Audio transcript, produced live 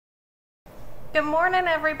Good morning,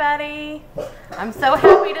 everybody. I'm so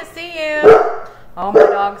happy to see you. Oh, my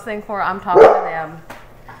dogs think I'm talking to them.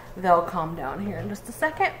 They'll calm down here in just a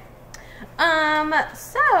second.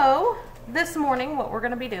 So this morning what we're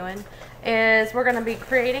going to be doing is we're going to be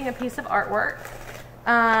creating a piece of artwork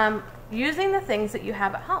using the things that you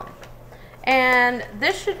have at home. And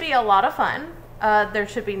this should be a lot of fun. There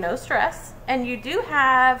should be no stress, and you do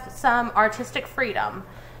have some artistic freedom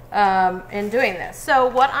in doing this. So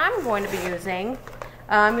what I'm going to be using,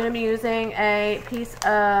 I'm going to be using a piece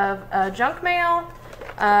of junk mail.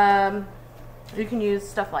 You can use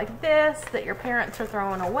stuff like this that your parents are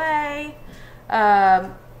throwing away,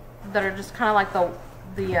 that are just kind of like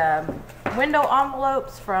the window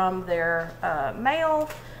envelopes from their mail.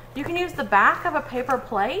 You can use the back of a paper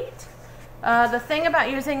plate. The thing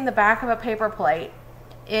about using the back of a paper plate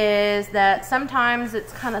is that sometimes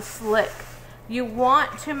it's kind of slick. You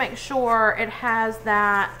want to make sure it has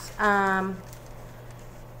that,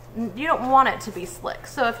 you don't want it to be slick.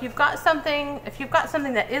 So if you've got something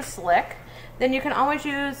that is slick, then you can always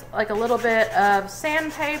use like a little bit of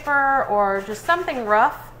sandpaper or just something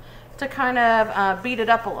rough to kind of beat it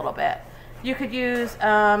up a little bit. You could use,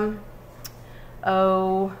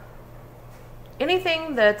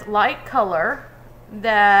 anything that's light color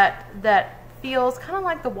that feels kind of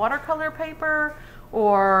like the watercolor paper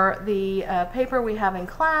or the paper we have in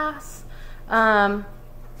class. Not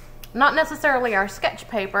necessarily our sketch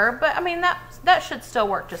paper, but I mean that should still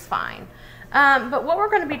work just fine. But what we're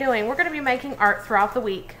going to be doing, we're going to be making art throughout the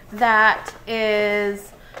week that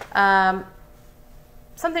is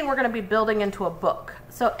something we're going to be building into a book.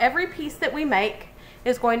 So every piece that we make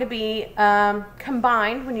is going to be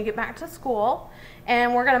combined when you get back to school,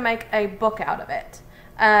 and we're going to make a book out of it.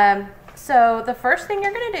 So the first thing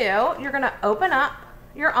you're going to do, you're going to open up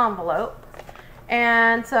your envelope,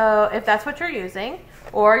 and so if that's what you're using,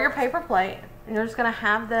 or your paper plate, and you're just going to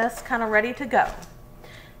have this kind of ready to go.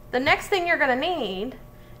 The next thing you're going to need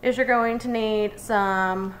is you're going to need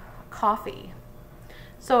some coffee.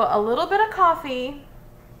 So a little bit of coffee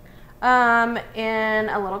in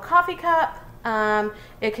a little coffee cup.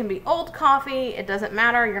 It can be old coffee, it doesn't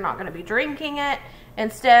matter, you're not going to be drinking it.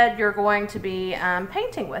 Instead, you're going to be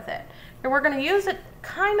painting with it. And we're going to use it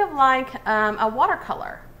kind of like a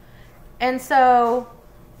watercolor. And so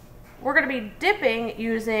we're going to be dipping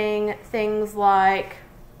using things like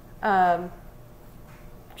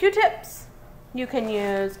Q-tips. You can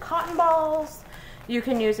use cotton balls. You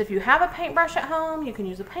can use, if you have a paintbrush at home, you can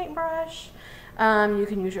use a paintbrush. You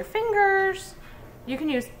can use your fingers. You can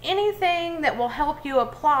use anything that will help you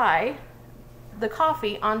apply the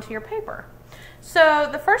coffee onto your paper. So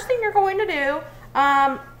the first thing you're going to do,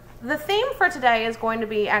 the theme for today is going to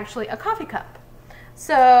be actually a coffee cup.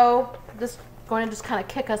 So this is going to just kind of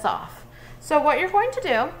kick us off. So what you're going to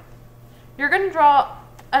do, you're going to draw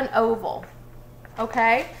an oval,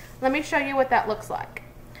 okay? Let me show you what that looks like.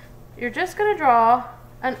 You're just going to draw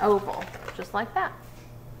an oval, just like that.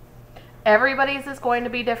 Everybody's is going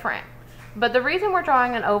to be different. But the reason we're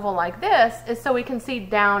drawing an oval like this is so we can see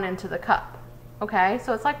down into the cup, okay?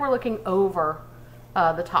 So it's like we're looking over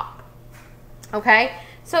the top, okay?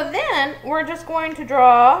 So then we're just going to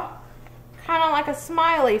draw kind of like a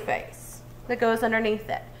smiley face that goes underneath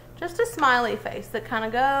it. Just a smiley face that kind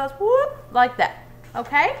of goes whoop, like that,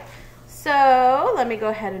 okay? So let me go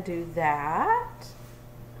ahead and do that.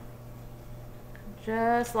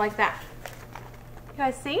 Just like that. You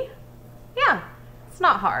guys see? Yeah, it's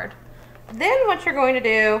not hard. Then what you're going to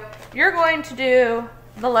do, you're going to do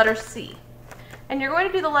the letter C. And you're going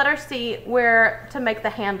to do the letter C to make the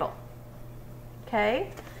handle.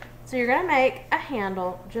 Okay? So you're going to make a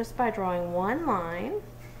handle just by drawing one line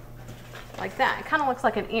like that. It kind of looks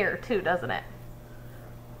like an ear too, doesn't it?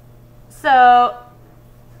 So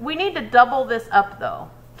we need to double this up though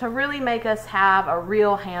to really make us have a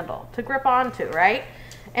real handle to grip onto, right?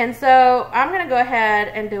 And so I'm going to go ahead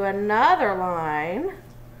and do another line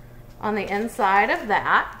on the inside of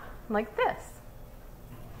that, like this.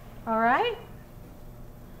 All right?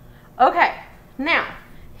 Okay, now,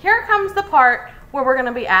 here comes the part where we're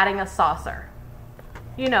gonna be adding a saucer.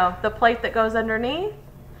 You know, the plate that goes underneath.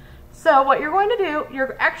 So what you're going to do,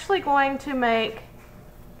 you're actually going to make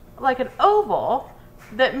like an oval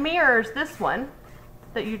that mirrors this one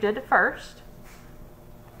that you did first,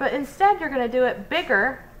 but instead you're gonna do it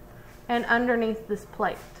bigger and underneath this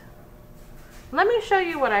plate. Let me show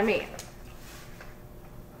you what I mean.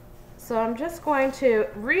 So I'm just going to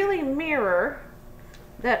really mirror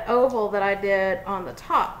that oval that I did on the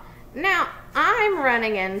top. Now I'm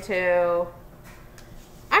running into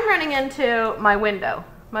my window,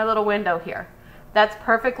 my little window here. That's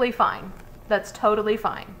perfectly fine. That's totally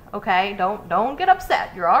fine, Okay, don't get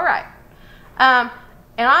upset. You're all right. And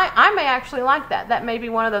I may actually like that. That may be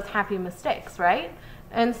one of those happy mistakes, right?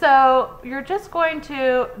 And so you're just going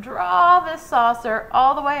to draw this saucer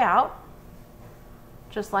all the way out,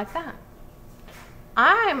 just like that.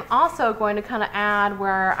 I'm also going to kind of add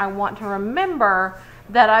where I want to remember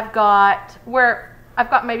that I've got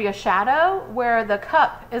maybe a shadow where the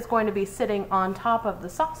cup is going to be sitting on top of the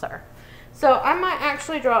saucer. So I might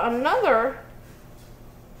actually draw another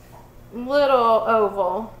little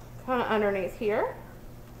oval kind of underneath here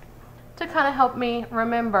to kind of help me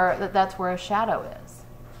remember that that's where a shadow is.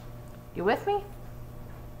 You with me?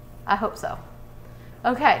 I hope so.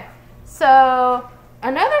 Okay, so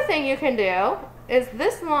another thing you can do is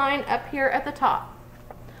this line up here at the top.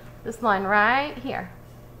 This line right here.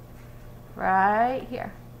 Right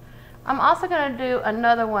here. I'm also going to do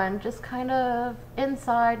another one just kind of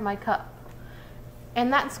inside my cup.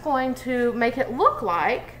 And that's going to make it look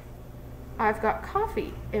like I've got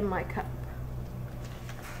coffee in my cup.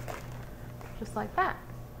 Just like that.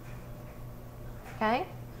 Okay?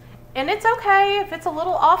 And it's okay if it's a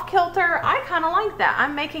little off kilter. I kind of like that.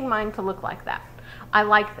 I'm making mine to look like that. I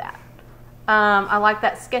like that. I like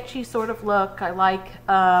that sketchy sort of look. I like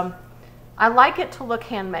it to look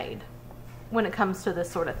handmade when it comes to this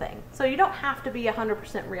sort of thing. So you don't have to be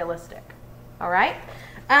 100% realistic. All right?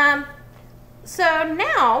 So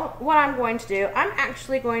now what I'm going to do, I'm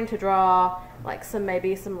actually going to draw like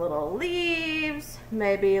maybe some little leaves,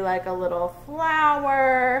 maybe like a little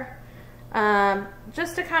flower,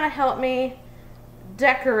 just to kind of help me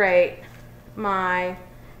decorate my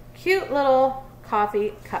cute little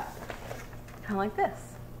coffee cup. Kind of like this.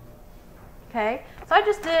 Okay, so I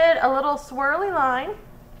just did a little swirly line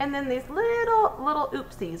and then these little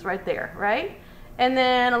oopsies right there, right? And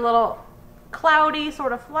then a little cloudy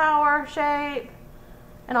sort of flower shape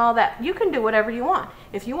and all that. You can do whatever you want.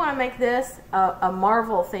 If you want to make this a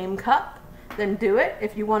Marvel themed cup, then do it.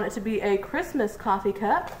 If you want it to be a Christmas coffee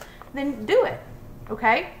cup, then do it.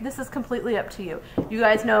 Okay? This is completely up to you. You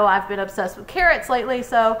guys know I've been obsessed with carrots lately,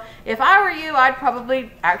 so if I were you, I'd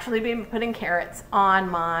probably actually be putting carrots on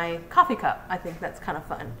my coffee cup. I think that's kind of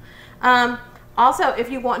fun. Also, if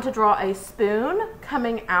you want to draw a spoon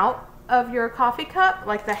coming out of your coffee cup,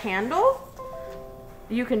 like the handle,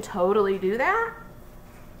 you can totally do that.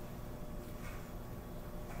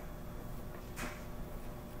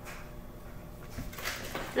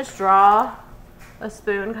 Just draw a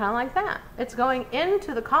spoon kind of like that. It's going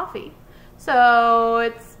into the coffee.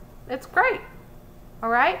 So it's great. All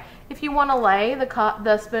right. If you want to lay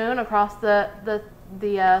the spoon across the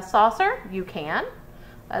saucer, you can.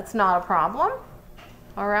 That's not a problem.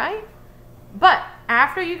 All right. But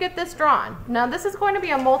after you get this drawn, now this is going to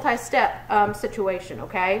be a multi-step situation,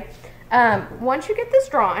 okay? Once you get this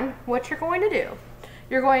drawn, what you're going to do,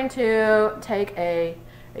 you're going to take a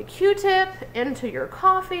Q-tip into your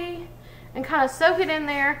coffee and kind of soak it in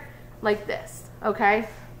there like this, okay?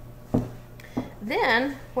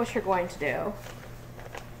 Then what you're going to do,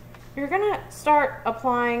 you're going to start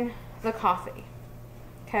applying the coffee,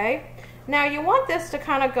 okay? Now you want this to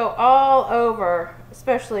kind of go all over,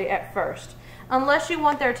 especially at first, unless you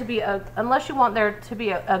want there to be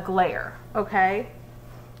a glare, okay?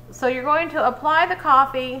 So you're going to apply the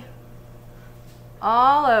coffee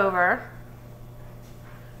all over.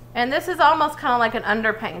 And this is almost kind of like an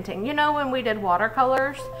underpainting. You know when we did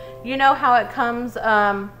watercolors, you know how it comes,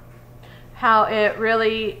 how it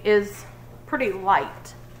really is pretty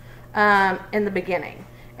light in the beginning.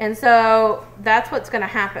 And so that's what's going to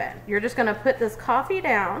happen. You're just going to put this coffee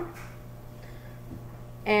down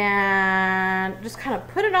and just kind of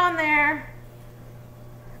put it on there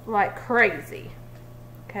like crazy,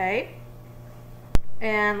 okay?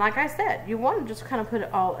 And like I said, you want to just kind of put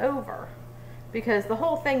it all over because the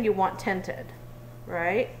whole thing you want tinted,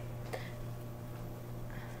 right?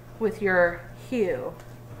 With your hue.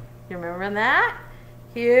 You remember that?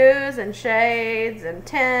 Hues and shades and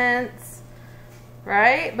tints,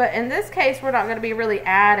 right? But in this case, we're not going to be really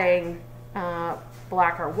adding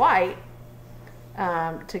black or white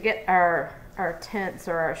to get our tints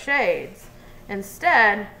or our shades.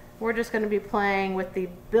 Instead, we're just going to be playing with the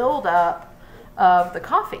buildup of the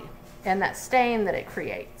coffee and that stain that it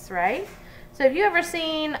creates, right? So have you ever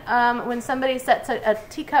seen when somebody sets a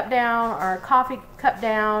teacup down or a coffee cup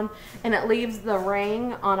down and it leaves the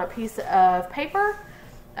ring on a piece of paper?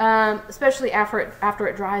 Especially after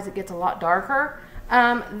it dries, it gets a lot darker.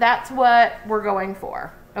 That's what we're going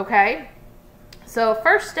for, okay? So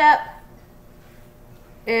first step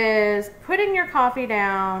is putting your coffee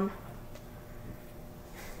down,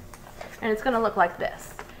 and it's going to look like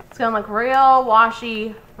this. It's going to look real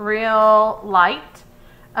washy, real light.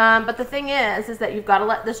 But the thing is that you've got to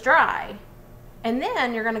let this dry. And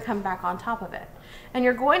then you're going to come back on top of it. And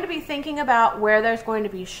you're going to be thinking about where there's going to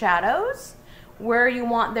be shadows, where you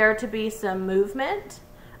want there to be some movement.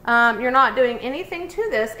 You're not doing anything to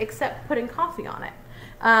this except putting coffee on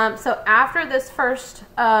it. So after this first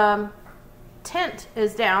tint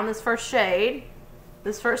is down, this first shade,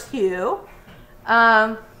 this first hue,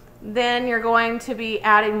 then you're going to be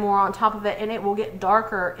adding more on top of it, and it will get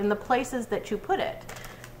darker in the places that you put it.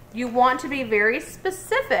 You want to be very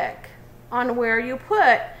specific on where you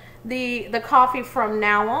put the coffee from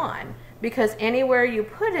now on, because anywhere you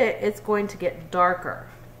put it, it's going to get darker,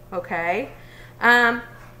 okay?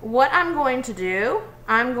 What I'm going to do,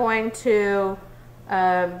 I'm going to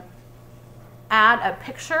add a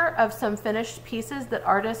picture of some finished pieces that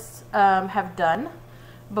artists have done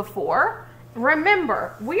before.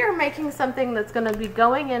 Remember, we are making something that's going to be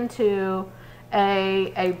going into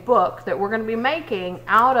a book that we're going to be making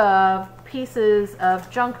out of pieces of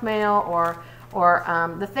junk mail or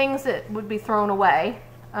the things that would be thrown away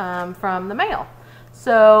from the mail.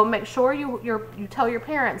 So make sure you tell your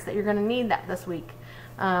parents that you're going to need that this week,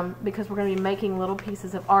 because we're going to be making little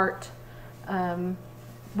pieces of art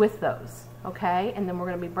with those, okay? And then we're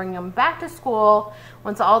going to be bringing them back to school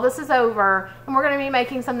once all this is over, and we're going to be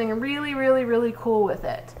making something really, really, really cool with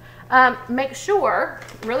it. Make sure,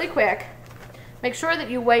 really quick, make sure that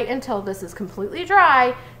you wait until this is completely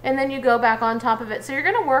dry, and then you go back on top of it. So you're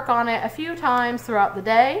going to work on it a few times throughout the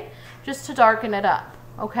day just to darken it up,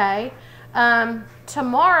 okay?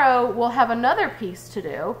 Tomorrow we'll have another piece to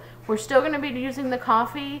do. We're still going to be using the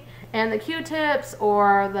coffee and the Q-tips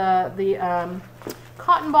or the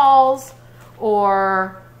cotton balls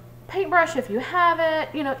or paintbrush if you have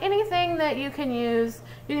it. You know, anything that you can use.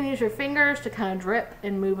 You can use your fingers to kind of drip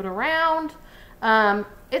and move it around.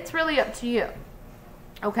 It's really up to you.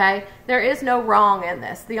 Okay, there is no wrong in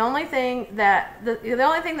this. The only thing that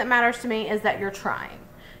matters to me is that you're trying.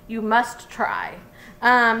 You must try.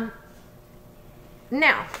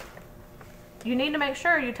 Now, you need to make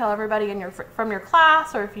sure you tell everybody from your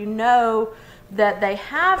class, or if you know that they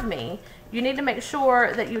have me, you need to make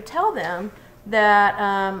sure that you tell them that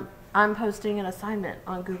I'm posting an assignment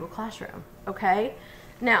on Google Classroom. Okay.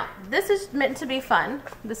 Now, this is meant to be fun.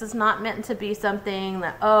 This is not meant to be something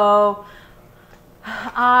that, oh,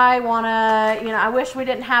 I want to, you know, I wish we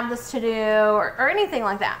didn't have this to do, or anything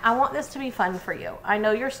like that. I want this to be fun for you. I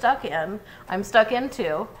know you're stuck in. I'm stuck in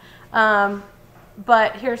too.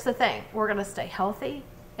 But here's the thing. We're going to stay healthy,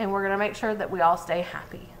 and we're going to make sure that we all stay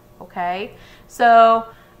happy. Okay? So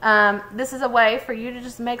this is a way for you to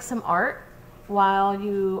just make some art while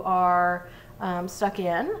you are stuck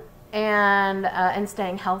in, and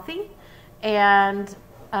staying healthy, and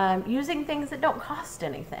using things that don't cost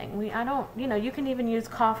anything. You know, you can even use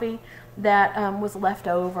coffee that was left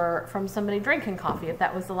over from somebody drinking coffee if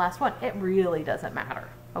that was the last one. It really doesn't matter,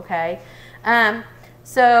 okay?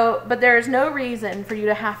 But there is no reason for you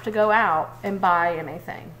to have to go out and buy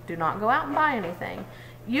anything. Do not go out and buy anything.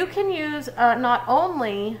 You can use not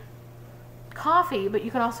only coffee, but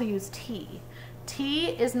you can also use tea. Tea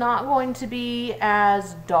is not going to be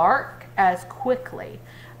as dark as quickly.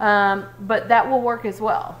 But that will work as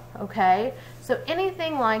well, okay? So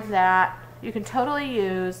anything like that you can totally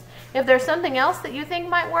use. If there's something else that you think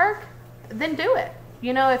might work, then do it.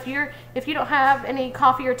 You know, if you don't have any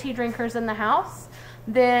coffee or tea drinkers in the house,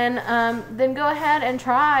 then go ahead and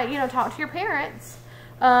try, you know, talk to your parents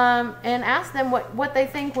and ask them what they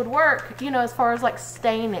think would work, you know, as far as like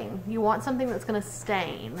staining. You want something that's going to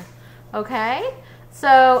stain, okay?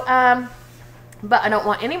 So, but I don't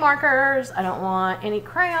want any markers, I don't want any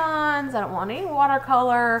crayons, I don't want any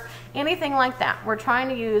watercolor, anything like that. We're trying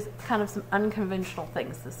to use kind of some unconventional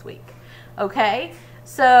things this week, okay?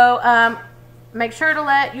 So make sure to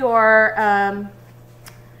let your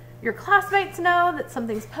classmates know that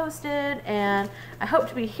something's posted, and I hope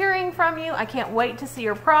to be hearing from you. I can't wait to see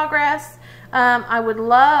your progress. I would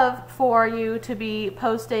love for you to be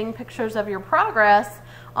posting pictures of your progress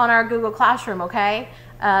on our Google Classroom, okay?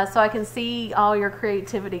 So I can see all your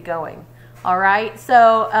creativity going. All right,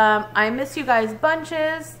 so I miss you guys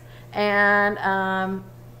bunches, and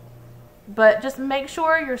but just make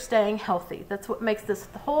sure you're staying healthy. That's what makes this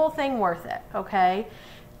whole thing worth it, okay?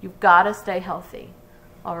 You've got to stay healthy.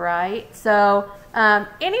 All right, so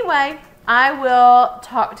anyway, I will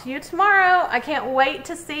talk to you tomorrow. I can't wait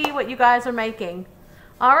to see what you guys are making.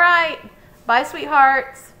 All right, bye,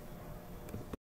 sweethearts.